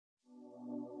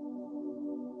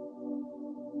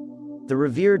the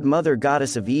revered mother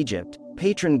goddess of Egypt,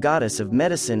 patron goddess of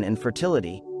medicine and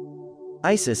fertility.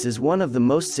 Isis is one of the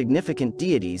most significant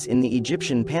deities in the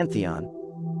Egyptian pantheon.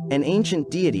 An ancient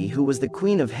deity who was the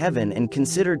queen of heaven and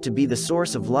considered to be the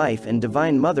source of life and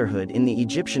divine motherhood in the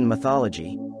Egyptian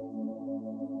mythology.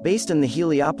 Based on the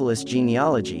Heliopolis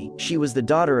genealogy, she was the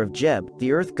daughter of Geb,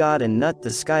 the earth god, and Nut,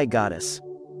 the sky goddess.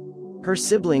 Her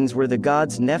siblings were the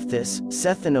gods Nephthys,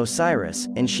 Seth and Osiris,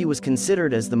 and she was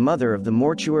considered as the mother of the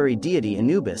mortuary deity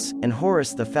Anubis, and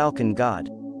Horus the falcon god.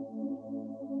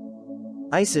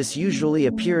 Isis usually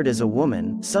appeared as a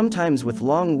woman, sometimes with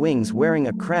long wings wearing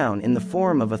a crown in the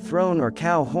form of a throne or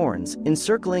cow horns,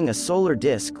 encircling a solar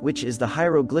disk, which is the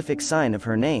hieroglyphic sign of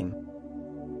her name.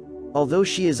 Although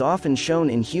she is often shown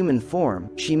in human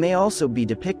form, she may also be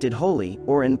depicted wholly,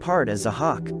 or in part as a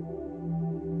hawk.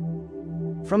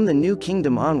 From the New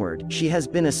Kingdom onward, she has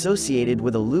been associated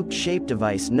with a loop-shaped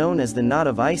device known as the Knot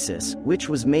of Isis, which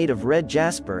was made of red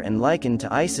jasper and likened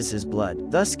to Isis's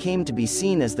blood, thus came to be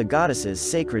seen as the goddess's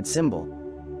sacred symbol.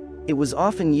 It was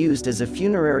often used as a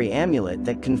funerary amulet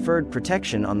that conferred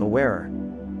protection on the wearer.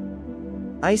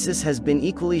 Isis has been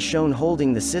equally shown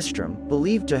holding the sistrum,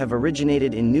 believed to have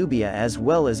originated in Nubia, as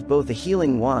well as both a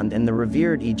healing wand and the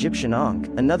revered Egyptian Ankh,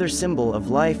 another symbol of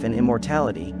life and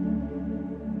immortality.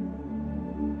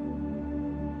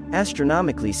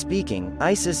 Astronomically speaking,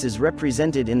 Isis is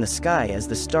represented in the sky as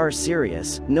the star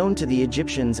Sirius, known to the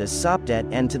Egyptians as Sopdet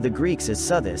and to the Greeks as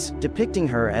Sothis, depicting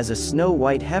her as a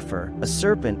snow-white heifer, a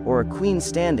serpent, or a queen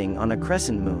standing on a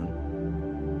crescent moon.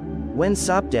 When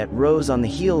Sopdet rose on the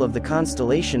heel of the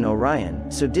constellation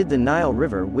Orion, so did the Nile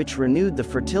River, which renewed the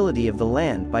fertility of the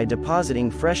land by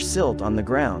depositing fresh silt on the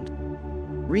ground.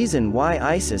 Reason why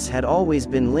Isis had always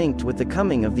been linked with the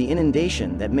coming of the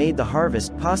inundation that made the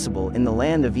harvest possible in the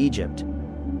land of Egypt.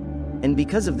 And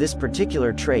because of this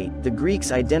particular trait, the Greeks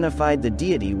identified the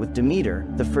deity with Demeter,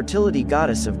 the fertility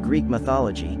goddess of Greek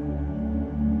mythology.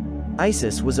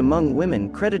 Isis was among women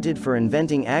credited for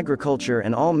inventing agriculture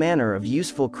and all manner of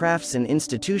useful crafts and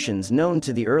institutions known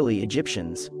to the early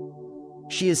Egyptians.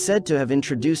 She is said to have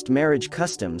introduced marriage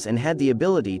customs and had the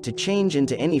ability to change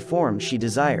into any form she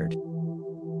desired.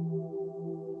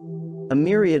 A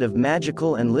myriad of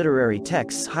magical and literary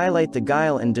texts highlight the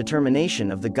guile and determination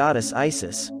of the goddess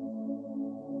Isis.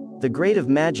 The Great of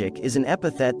Magic is an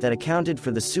epithet that accounted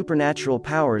for the supernatural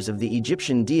powers of the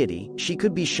Egyptian deity. She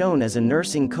could be shown as a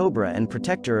nursing cobra and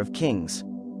protector of kings.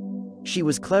 She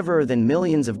was cleverer than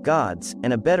millions of gods,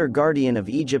 and a better guardian of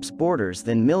Egypt's borders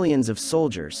than millions of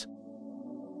soldiers.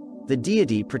 The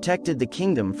deity protected the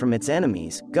kingdom from its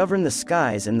enemies, governed the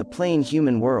skies and the plain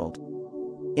human world.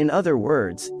 In other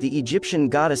words, the Egyptian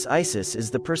goddess Isis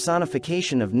is the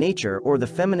personification of nature, or the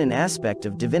feminine aspect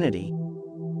of divinity.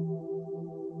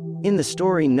 In the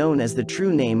story known as the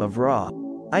True Name of Ra,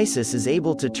 Isis is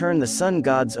able to turn the sun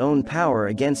god's own power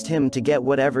against him to get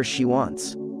whatever she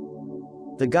wants.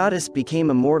 The goddess became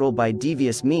immortal by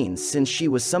devious means. Since she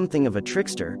was something of a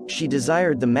trickster, she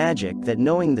desired the magic that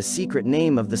knowing the secret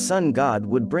name of the sun god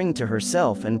would bring to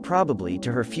herself and probably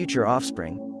to her future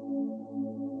offspring.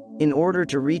 In order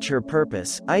to reach her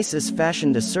purpose, Isis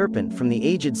fashioned a serpent from the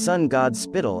aged sun god's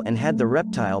spittle and had the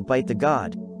reptile bite the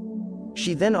god.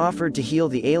 She then offered to heal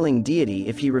the ailing deity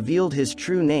if he revealed his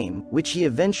true name, which he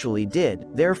eventually did,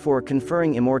 therefore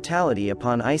conferring immortality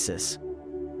upon Isis.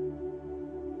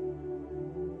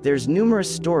 There's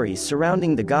numerous stories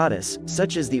surrounding the goddess,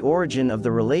 such as the origin of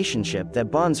the relationship that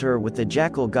bonds her with the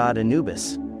jackal god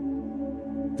Anubis.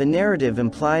 The narrative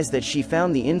implies that she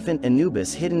found the infant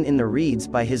Anubis hidden in the reeds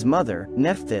by his mother,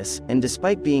 Nephthys, and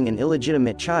despite being an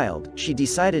illegitimate child, she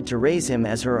decided to raise him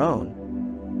as her own.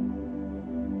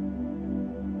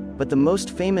 But the most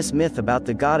famous myth about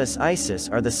the goddess Isis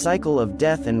are the cycle of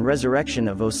death and resurrection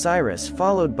of Osiris,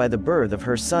 followed by the birth of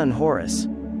her son Horus.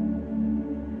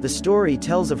 The story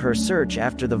tells of her search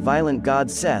after the violent god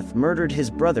Seth murdered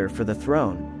his brother for the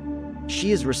throne.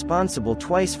 She is responsible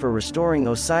twice for restoring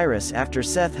Osiris after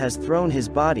Seth has thrown his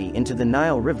body into the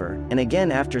Nile River, and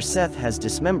again after Seth has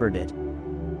dismembered it.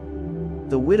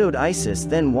 The widowed Isis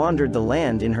then wandered the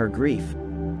land in her grief.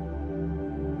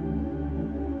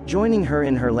 Joining her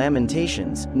in her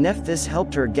lamentations, Nephthys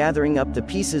helped her gathering up the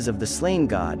pieces of the slain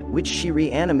god, which she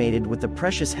reanimated with the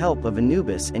precious help of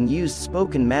Anubis, and used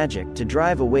spoken magic to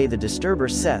drive away the disturber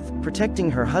Seth, protecting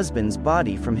her husband's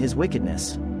body from his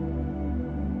wickedness.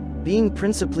 Being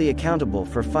principally accountable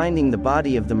for finding the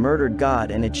body of the murdered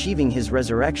god and achieving his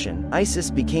resurrection,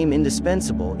 Isis became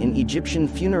indispensable in Egyptian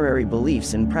funerary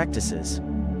beliefs and practices.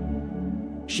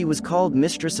 She was called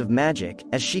Mistress of Magic,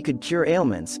 as she could cure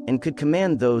ailments, and could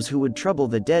command those who would trouble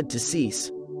the dead to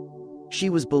cease. She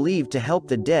was believed to help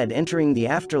the dead entering the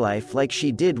afterlife like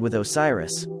she did with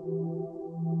Osiris.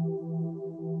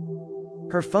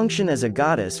 Her function as a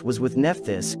goddess was with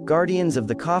Nephthys, guardians of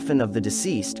the coffin of the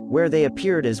deceased, where they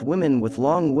appeared as women with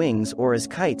long wings or as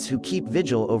kites who keep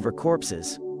vigil over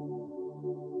corpses.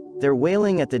 Their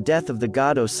wailing at the death of the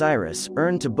god Osiris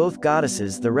earned to both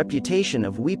goddesses the reputation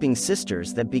of weeping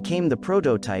sisters that became the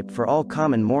prototype for all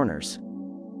common mourners.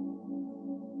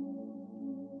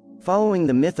 Following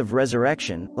the myth of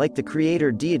resurrection, like the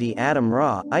creator deity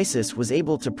Atum-Ra, Isis was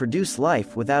able to produce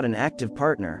life without an active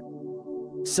partner.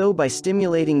 So by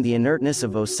stimulating the inertness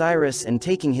of Osiris and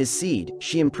taking his seed,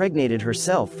 she impregnated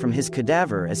herself from his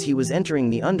cadaver as he was entering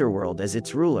the underworld as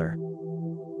its ruler.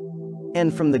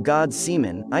 And from the god's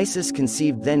semen, Isis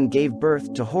conceived then gave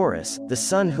birth to Horus, the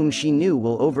son whom she knew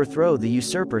will overthrow the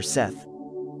usurper Seth.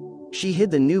 She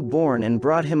hid the newborn and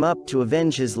brought him up to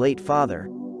avenge his late father.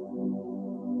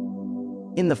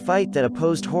 In the fight that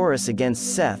opposed Horus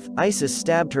against Seth, Isis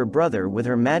stabbed her brother with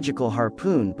her magical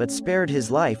harpoon but spared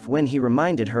his life when he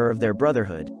reminded her of their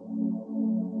brotherhood.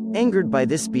 Angered by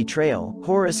this betrayal,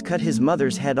 Horus cut his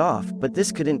mother's head off, but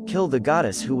this couldn't kill the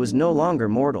goddess who was no longer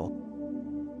mortal.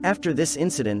 After this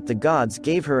incident, the gods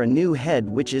gave her a new head,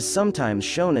 which is sometimes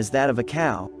shown as that of a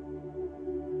cow.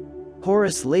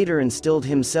 Horus later instilled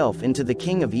himself into the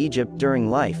king of Egypt during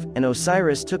life, and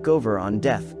Osiris took over on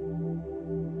death.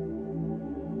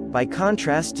 By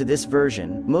contrast to this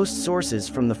version, most sources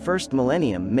from the first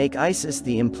millennium make Isis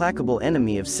the implacable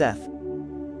enemy of Seth.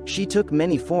 She took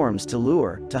many forms to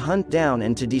lure, to hunt down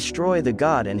and to destroy the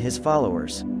god and his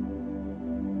followers.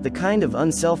 The kind of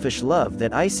unselfish love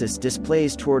that Isis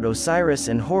displays toward Osiris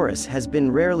and Horus has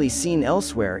been rarely seen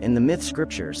elsewhere in the myth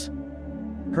scriptures.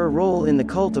 Her role in the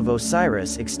cult of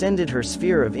Osiris extended her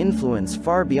sphere of influence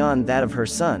far beyond that of her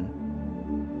son.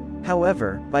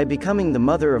 However, by becoming the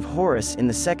mother of Horus in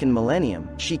the second millennium,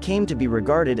 she came to be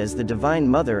regarded as the divine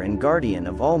mother and guardian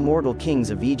of all mortal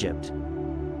kings of Egypt.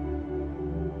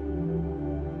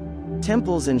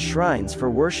 Temples and shrines for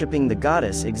worshipping the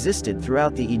goddess existed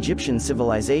throughout the Egyptian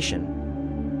civilization.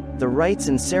 The rites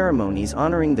and ceremonies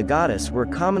honoring the goddess were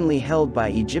commonly held by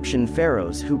Egyptian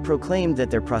pharaohs who proclaimed that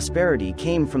their prosperity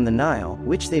came from the Nile,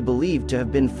 which they believed to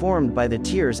have been formed by the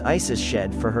tears Isis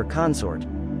shed for her consort.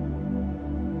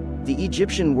 The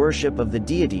Egyptian worship of the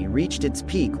deity reached its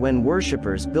peak when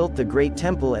worshippers built the Great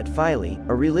Temple at Philae,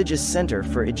 a religious center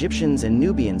for Egyptians and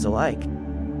Nubians alike,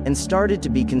 and started to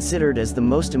be considered as the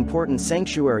most important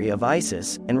sanctuary of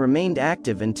Isis, and remained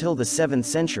active until the 7th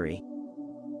century.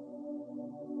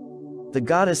 The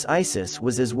goddess Isis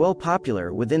was as well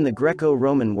popular within the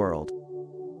Greco-Roman world.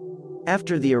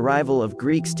 After the arrival of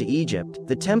Greeks to Egypt,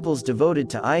 the temples devoted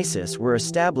to Isis were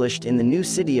established in the new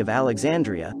city of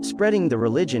Alexandria, spreading the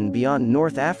religion beyond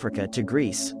North Africa to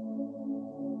Greece.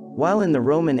 While in the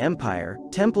Roman Empire,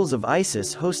 temples of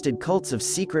Isis hosted cults of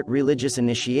secret religious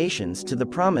initiations to the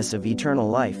promise of eternal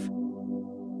life.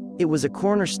 It was a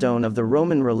cornerstone of the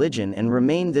Roman religion and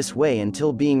remained this way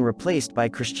until being replaced by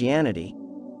Christianity.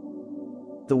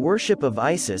 The worship of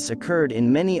Isis occurred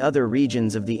in many other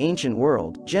regions of the ancient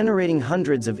world, generating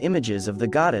hundreds of images of the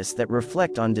goddess that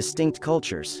reflect on distinct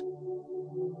cultures.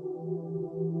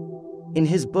 In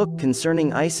his book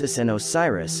concerning Isis and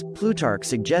Osiris, Plutarch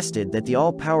suggested that the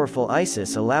all-powerful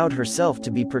Isis allowed herself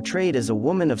to be portrayed as a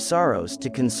woman of sorrows to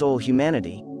console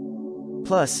humanity.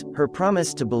 Plus, her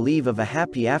promise to believe of a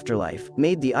happy afterlife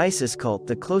made the Isis cult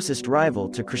the closest rival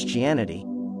to Christianity.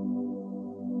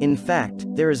 In fact,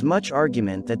 there is much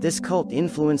argument that this cult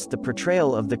influenced the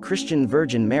portrayal of the Christian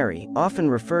Virgin Mary, often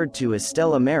referred to as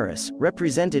Stella Maris,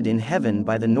 represented in heaven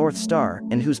by the North Star,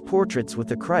 and whose portraits with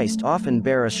the Christ often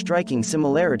bear a striking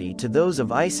similarity to those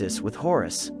of Isis with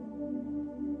Horus.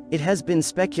 It has been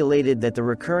speculated that the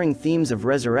recurring themes of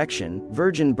resurrection,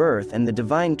 virgin birth and the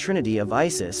divine trinity of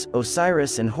Isis,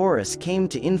 Osiris and Horus came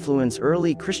to influence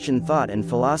early Christian thought and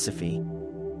philosophy.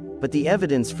 But the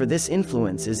evidence for this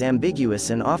influence is ambiguous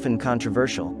and often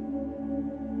controversial.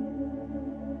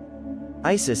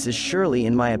 Isis is surely,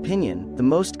 in my opinion, the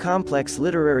most complex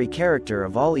literary character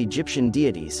of all Egyptian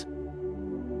deities.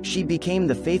 She became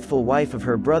the faithful wife of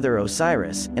her brother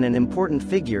Osiris, and an important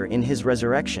figure in his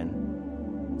resurrection.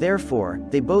 Therefore,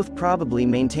 they both probably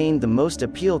maintained the most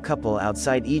appeal couple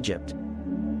outside Egypt.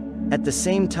 At the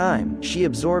same time, she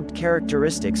absorbed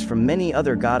characteristics from many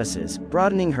other goddesses,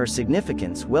 broadening her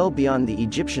significance well beyond the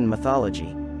Egyptian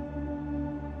mythology.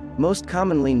 Most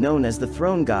commonly known as the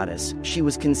throne goddess, she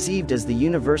was conceived as the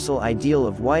universal ideal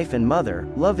of wife and mother,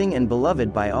 loving and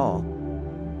beloved by all.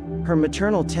 Her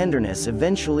maternal tenderness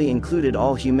eventually included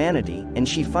all humanity, and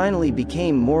she finally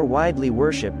became more widely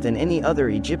worshipped than any other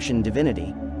Egyptian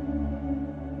divinity.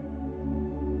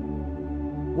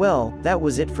 Well, that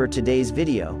was it for today's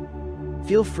video.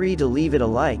 Feel free to leave it a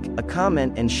like, a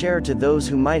comment and share to those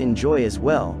who might enjoy as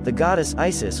well. The goddess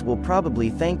Isis will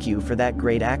probably thank you for that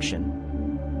great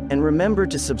action. And remember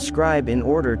to subscribe in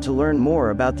order to learn more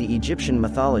about the Egyptian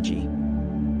mythology.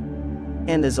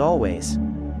 And as always,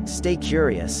 stay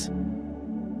curious.